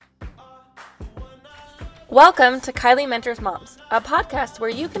Welcome to Kylie Mentors Moms, a podcast where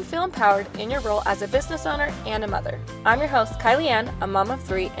you can feel empowered in your role as a business owner and a mother. I'm your host, Kylie Ann, a mom of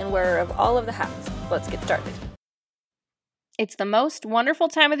 3 and wearer of all of the hats. Let's get started. It's the most wonderful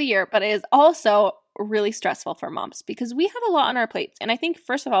time of the year, but it is also really stressful for moms because we have a lot on our plates. And I think,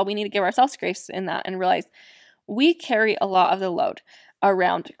 first of all, we need to give ourselves grace in that and realize we carry a lot of the load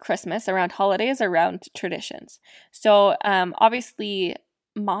around Christmas, around holidays, around traditions. So obviously,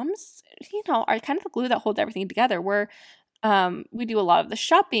 moms, are kind of the glue that holds everything together. We do a lot of the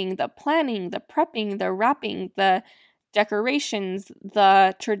shopping, the planning, the prepping, the wrapping, the decorations,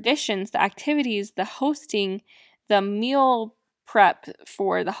 the traditions, the activities, the hosting, the meal prep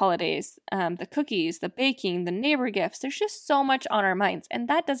for the holidays, the cookies, the baking, the neighbor gifts. There's just so much on our minds, and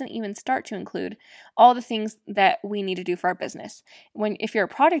that doesn't even start to include all the things that we need to do for our business. If you're a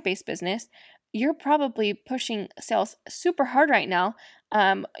product-based business, you're probably pushing sales super hard right now,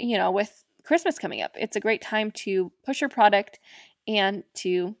 with Christmas coming up. It's a great time to push your product and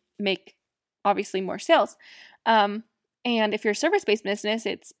to make, obviously, more sales. And if you're a service-based business,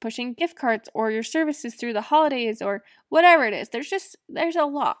 it's pushing gift cards or your services through the holidays or whatever it is. There's a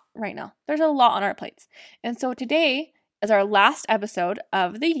lot right now. There's a lot on our plates. And so today is our last episode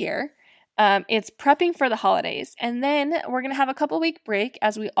of the year. It's prepping for the holidays. And then we're going to have a couple-week break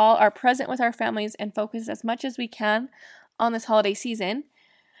as we all are present with our families and focus as much as we can on this holiday season.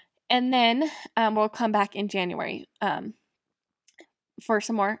 And then we'll come back in January for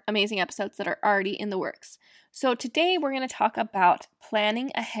some more amazing episodes that are already in the works. So today we're going to talk about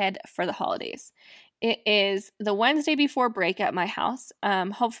planning ahead for the holidays. It is the Wednesday before break at my house.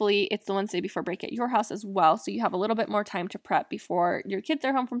 Hopefully it's the Wednesday before break at your house as well, so you have a little bit more time to prep before your kids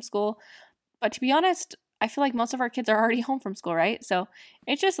are home from school. But to be honest, I feel like most of our kids are already home from school, right? So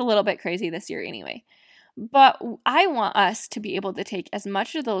it's just a little bit crazy this year anyway. But I want us to be able to take as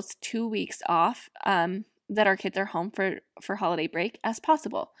much of those 2 weeks off that our kids are home for holiday break as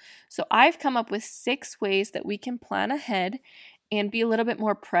possible. So I've come up with 6 ways that we can plan ahead and be a little bit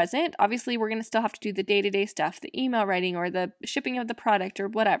more present. Obviously, we're going to still have to do the day-to-day stuff, the email writing or the shipping of the product or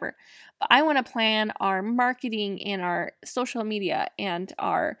whatever. But I want to plan our marketing and our social media and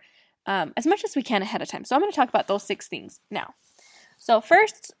our as much as we can ahead of time. So I'm going to talk about those 6 things now. So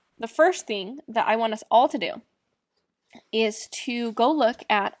the first thing that I want us all to do is to go look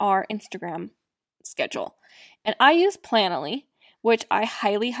at our Instagram schedule. And I use Planoly, which I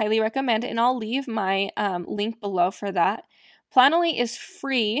highly, highly recommend, and I'll leave my link below for that. Planoly is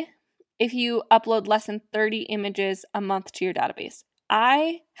free if you upload less than 30 images a month to your database.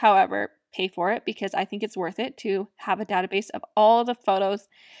 I, however, pay for it because I think it's worth it to have a database of all the photos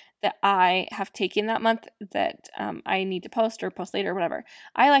that I have taken that month that I need to post or post later or whatever.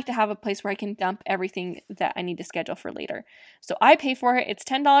 I like to have a place where I can dump everything that I need to schedule for later. So I pay for it. It's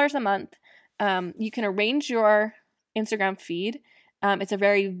 $10 a month. You can arrange your Instagram feed. It's a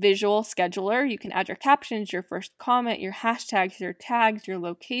very visual scheduler. You can add your captions, your first comment, your hashtags, your tags, your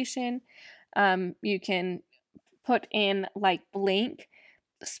location. You can put in like blank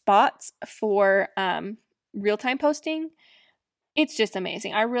spots for real-time posting. It's just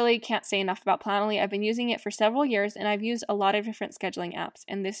amazing. I really can't say enough about Planoly. I've been using it for several years, and I've used a lot of different scheduling apps,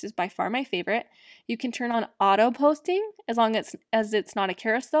 and this is by far my favorite. You can turn on auto posting as long as it's not a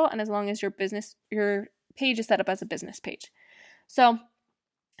carousel, and as long as your page is set up as a business page. So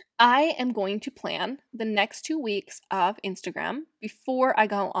I am going to plan the next 2 weeks of Instagram before I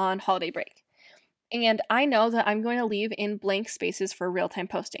go on holiday break. And I know that I'm going to leave in blank spaces for real-time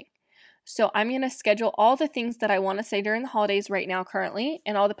posting. So I'm going to schedule all the things that I want to say during the holidays right now currently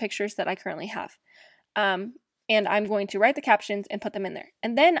and all the pictures that I currently have. And I'm going to write the captions and put them in there.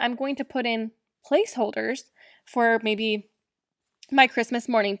 And then I'm going to put in placeholders for maybe my Christmas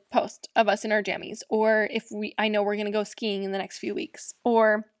morning post of us in our jammies, or if I know we're going to go skiing in the next few weeks,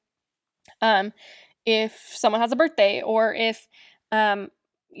 or if someone has a birthday, or if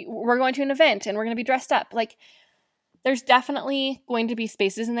we're going to an event and we're going to be dressed up. Like, there's definitely going to be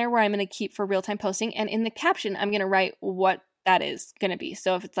spaces in there where I'm going to keep for real-time posting. And in the caption, I'm going to write what that is going to be.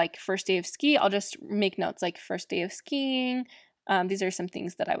 So if it's like first day of ski, I'll just make notes like first day of skiing. These are some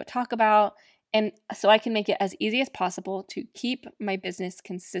things that I would talk about. And so I can make it as easy as possible to keep my business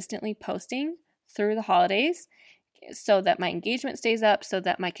consistently posting through the holidays so that my engagement stays up, so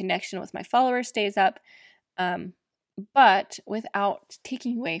that my connection with my followers stays up, but without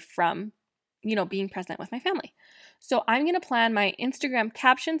taking away from being present with my family. So I'm going to plan my Instagram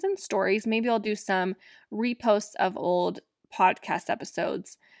captions and stories. Maybe I'll do some reposts of old podcast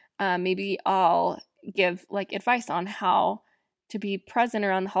episodes. Maybe I'll give like advice on how to be present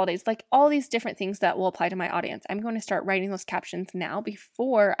around the holidays, like all these different things that will apply to my audience. I'm going to start writing those captions now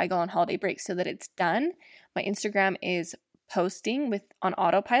before I go on holiday break so that it's done. My Instagram is posting on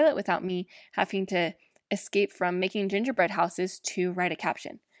autopilot without me having to escape from making gingerbread houses to write a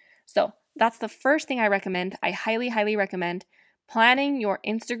caption. So that's the first thing I recommend. I highly, highly recommend planning your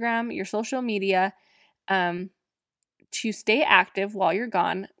Instagram, your social media, to stay active while you're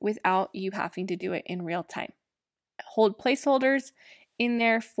gone without you having to do it in real time. Hold placeholders in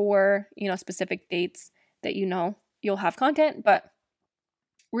there for, specific dates that you'll have content, but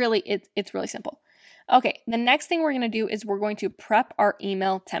really it's really simple. Okay, the next thing we're going to do is we're going to prep our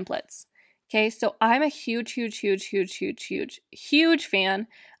email templates. Okay, so I'm a huge fan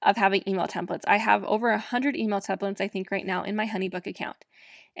of having email templates. I have over 100 email templates, I think, right now in my HoneyBook account.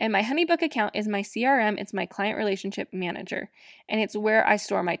 And my HoneyBook account is my CRM. It's my client relationship manager. And it's where I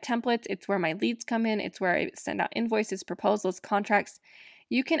store my templates. It's where my leads come in. It's where I send out invoices, proposals, contracts.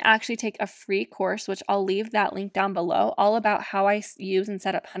 You can actually take a free course, which I'll leave that link down below, all about how I use and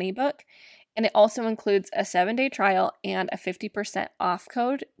set up HoneyBook. And it also includes a 7-day trial and a 50% off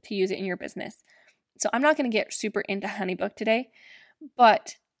code to use it in your business. So I'm not going to get super into HoneyBook today,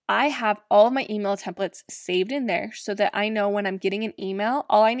 but I have all of my email templates saved in there so that I know when I'm getting an email,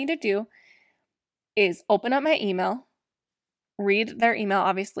 all I need to do is open up my email, read their email,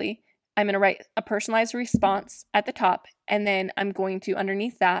 obviously. I'm going to write a personalized response at the top, and then I'm going to,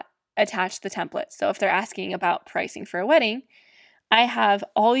 underneath that, attach the template. So if they're asking about pricing for a wedding, I have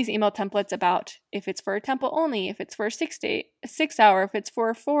all these email templates about if it's for a temple only, if it's for a 6 hour, if it's for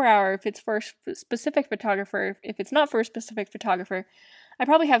a 4 hour, if it's for a specific photographer, if it's not for a specific photographer. I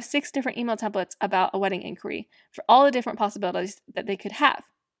probably have 6 different email templates about a wedding inquiry for all the different possibilities that they could have.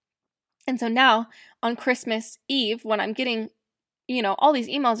 And so now on Christmas Eve, when I'm getting, all these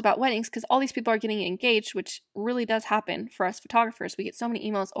emails about weddings, because all these people are getting engaged, which really does happen for us photographers. We get so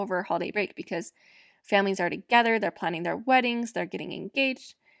many emails over holiday break because families are together, they're planning their weddings, they're getting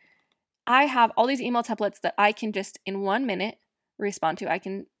engaged. I have all these email templates that I can just in 1 minute respond to. I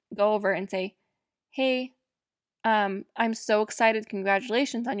can go over and say, hey, I'm so excited.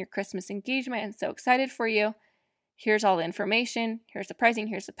 Congratulations on your Christmas engagement. I'm so excited for you. Here's all the information. Here's the pricing.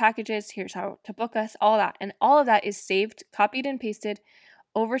 Here's the packages. Here's how to book us, all that. And all of that is saved, copied and pasted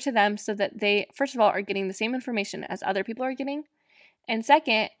over to them so that they, first of all, are getting the same information as other people are getting. And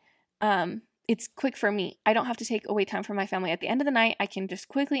second, it's quick for me. I don't have to take away time from my family. At the end of the night, I can just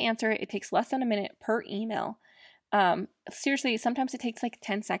quickly answer it. It takes less than a minute per email. Seriously, sometimes it takes like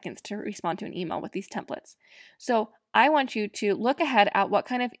 10 seconds to respond to an email with these templates. So I want you to look ahead at what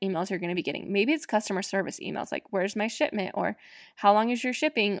kind of emails you're going to be getting. Maybe it's customer service emails like, where's my shipment? Or how long is your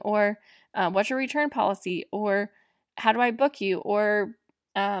shipping? Or what's your return policy? Or how do I book you? Or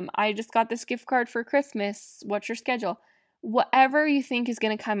I just got this gift card for Christmas. What's your schedule? Whatever you think is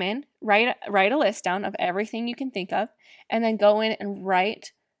going to come in, write a list down of everything you can think of, and then go in and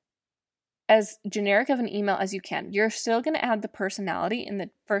write as generic of an email as you can. You're still going to add the personality in the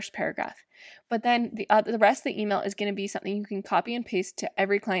first paragraph, but then the rest of the email is going to be something you can copy and paste to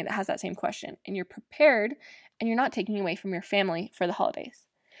every client that has that same question, and you're prepared and you're not taking away from your family for the holidays.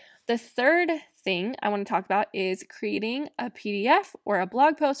 The third thing I want to talk about is creating a PDF or a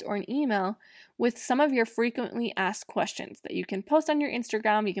blog post or an email with some of your frequently asked questions that you can post on your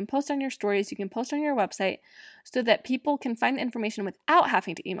Instagram, you can post on your stories, you can post on your website so that people can find the information without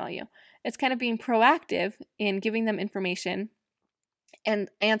having to email you. It's kind of being proactive in giving them information and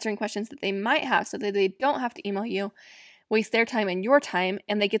answering questions that they might have so that they don't have to email you, waste their time and your time,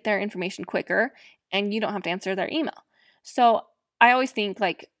 and they get their information quicker and you don't have to answer their email. So I always think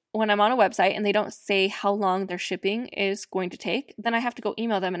like, when I'm on a website and they don't say how long their shipping is going to take, then I have to go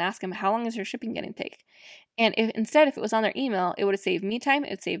email them and ask them, how long is your shipping going to take? And if it was on their email, it would have saved me time, it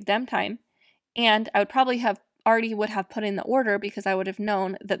would save them time, and I would probably have put in the order because I would have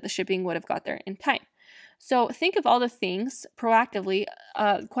known that the shipping would have got there in time. So think of all the things proactively,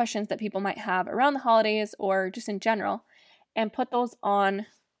 questions that people might have around the holidays or just in general, and put those on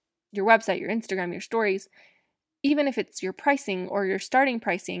your website, your Instagram, your stories. Even if it's your pricing or your starting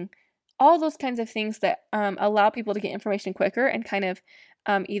pricing, all those kinds of things that allow people to get information quicker and kind of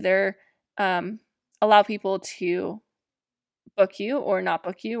either allow people to book you or not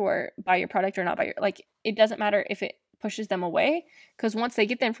book you or buy your product or not buy your, like, it doesn't matter if it pushes them away, because once they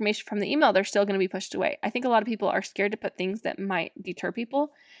get the information from the email, they're still going to be pushed away. I think a lot of people are scared to put things that might deter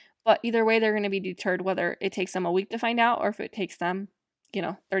people, but either way, they're going to be deterred whether it takes them a week to find out or if it takes them,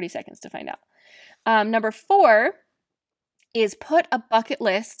 30 seconds to find out. Number 4 is put a bucket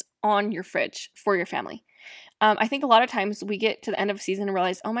list on your fridge for your family. I think a lot of times we get to the end of a season and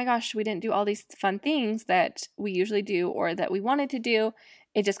realize, oh my gosh, we didn't do all these fun things that we usually do or that we wanted to do.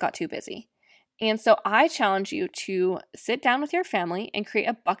 It just got too busy. And so I challenge you to sit down with your family and create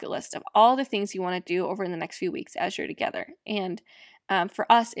a bucket list of all the things you want to do over the next few weeks as you're together. And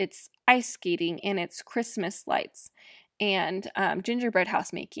for us, it's ice skating and it's Christmas lights and gingerbread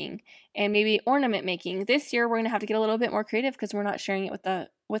house making and maybe ornament making. This year, we're going to have to get a little bit more creative because we're not sharing it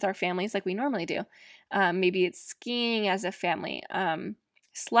with our families like we normally do. Maybe it's skiing as a family,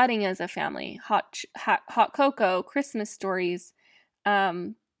 sledding as a family, hot cocoa, Christmas stories,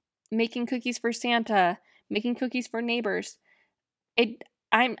 making cookies for Santa, making cookies for neighbors.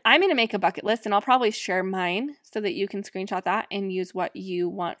 I'm going to make a bucket list, and I'll probably share mine so that you can screenshot that and use what you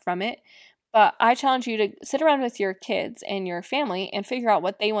want from it. But I challenge you to sit around with your kids and your family and figure out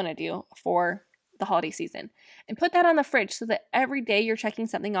what they want to do for the holiday season. And put that on the fridge so that every day you're checking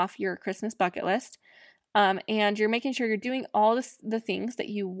something off your Christmas bucket list. And you're making sure you're doing all the things that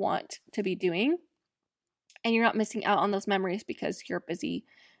you want to be doing. And you're not missing out on those memories because you're busy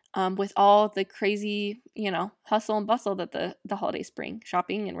with all the crazy, hustle and bustle that the holidays bring.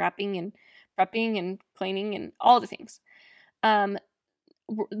 Shopping and wrapping and prepping and cleaning and all the things.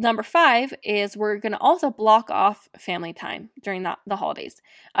 Number 5 is we're going to also block off family time during the holidays.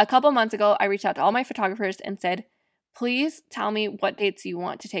 A couple months ago, I reached out to all my photographers and said, please tell me what dates you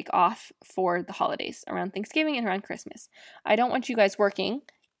want to take off for the holidays around Thanksgiving and around Christmas. I don't want you guys working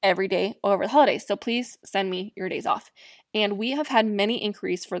every day over the holidays, so please send me your days off. And we have had many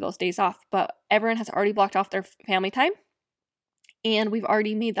inquiries for those days off, but everyone has already blocked off their family time. And we've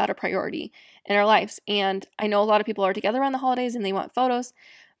already made that a priority in our lives. And I know a lot of people are together around the holidays and they want photos.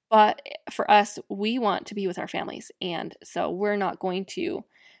 But for us, we want to be with our families. And so we're not going to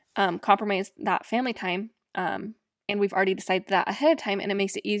compromise that family time. And we've already decided that ahead of time. And it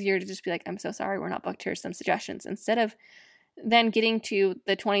makes it easier to just be like, I'm so sorry, we're not booked. Here's some suggestions. Instead of then getting to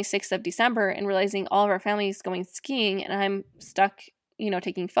the 26th of December and realizing all of our family is going skiing and I'm stuck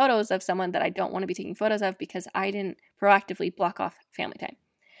taking photos of someone that I don't want to be taking photos of because I didn't proactively block off family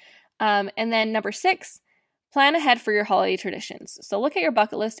time. And then number 6, plan ahead for your holiday traditions. So look at your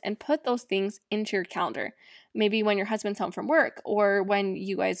bucket list and put those things into your calendar. Maybe when your husband's home from work or when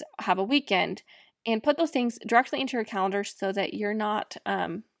you guys have a weekend, and put those things directly into your calendar so that you're not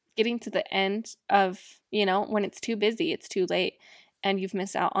getting to the end of, when it's too busy, it's too late, and you've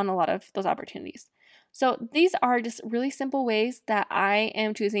missed out on a lot of those opportunities. So these are just really simple ways that I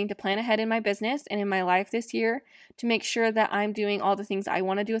am choosing to plan ahead in my business and in my life this year to make sure that I'm doing all the things I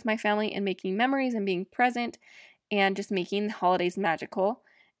want to do with my family and making memories and being present and just making the holidays magical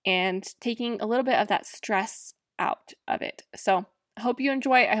and taking a little bit of that stress out of it. So I hope you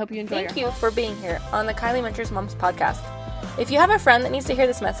enjoy. Thank you for being here on the Kylie Mentors Moms podcast. If you have a friend that needs to hear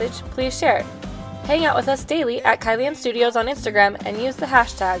this message, please share it. Hang out with us daily at Kylie Ann Studios on Instagram and use the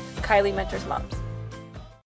hashtag Kylie Mentors Moms.